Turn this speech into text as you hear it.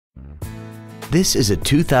This is a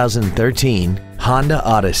 2013 Honda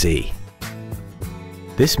Odyssey.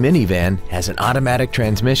 This minivan has an automatic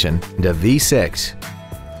transmission and a V6.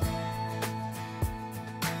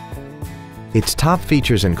 Its top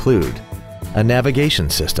features include a navigation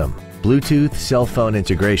system, Bluetooth cell phone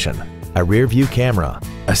integration, a rear-view camera,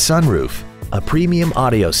 a sunroof, a premium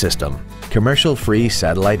audio system, commercial-free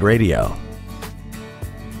satellite radio,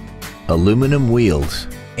 aluminum wheels,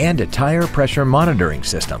 and a tire pressure monitoring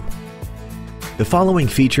system. The following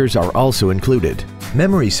features are also included: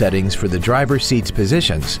 memory settings for the driver's seat's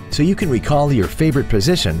positions so you can recall your favorite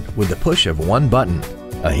position with the push of one button,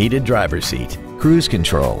 a heated driver's seat, cruise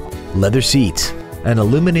control, leather seats, an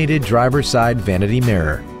illuminated driver's side vanity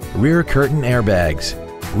mirror, rear curtain airbags,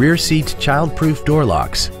 rear seat child-proof door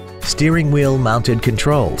locks, steering wheel mounted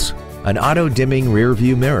controls, an auto-dimming rear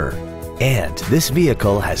view mirror, and this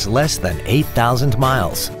vehicle has less than 8,000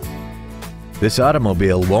 miles. This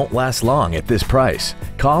automobile won't last long at this price.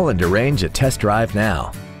 Call and arrange a test drive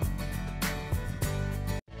now.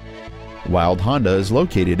 Wild Honda is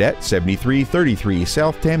located at 7333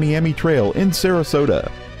 South Tamiami Trail in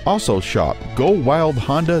Sarasota. Also shop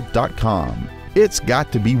GoWildHonda.com. It's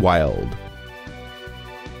got to be wild.